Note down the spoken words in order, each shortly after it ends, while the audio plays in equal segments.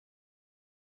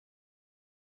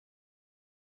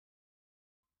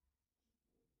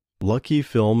Lucky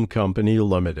Film Company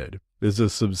Limited is a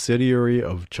subsidiary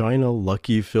of China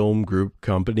Lucky Film Group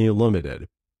Company Limited.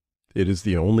 It is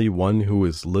the only one who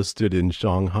is listed in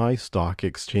Shanghai Stock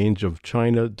Exchange of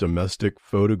China domestic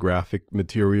photographic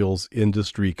materials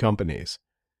industry companies.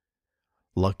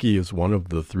 Lucky is one of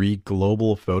the 3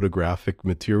 global photographic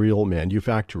material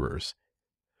manufacturers.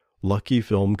 Lucky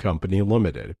Film Company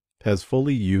Limited has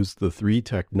fully used the 3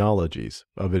 technologies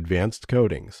of advanced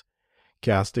coatings,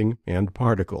 casting, and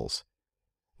particles.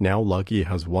 Now Lucky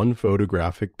has 1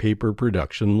 photographic paper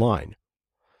production line,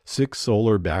 6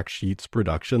 solar backsheets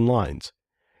production lines,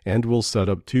 and will set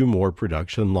up 2 more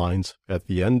production lines at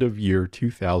the end of year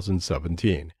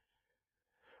 2017.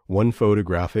 1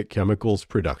 photographic chemicals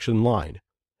production line,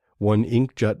 1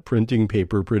 inkjet printing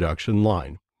paper production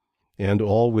line, and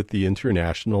all with the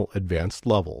international advanced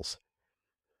levels.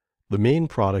 The main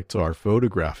products are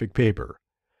photographic paper,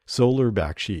 solar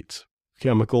backsheets,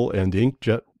 chemical and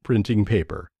inkjet printing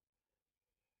paper.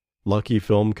 Lucky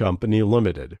Film Company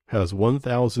Limited has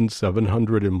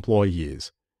 1,700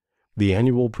 employees. The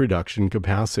annual production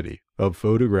capacity of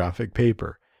photographic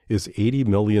paper is 80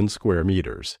 million square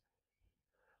meters.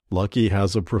 Lucky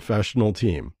has a professional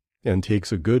team and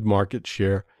takes a good market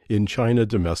share in China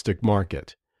domestic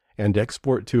market and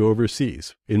export to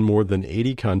overseas in more than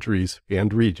 80 countries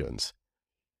and regions.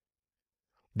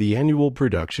 The annual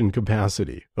production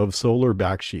capacity of solar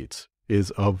backsheets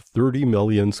is of 30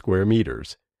 million square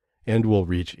meters and will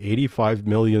reach 85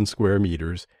 million square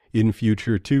meters in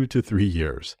future 2 to 3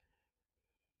 years.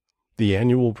 The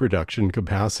annual production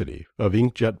capacity of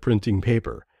inkjet printing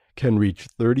paper can reach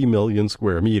 30 million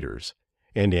square meters,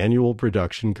 and annual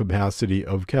production capacity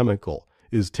of chemical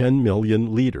is 10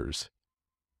 million liters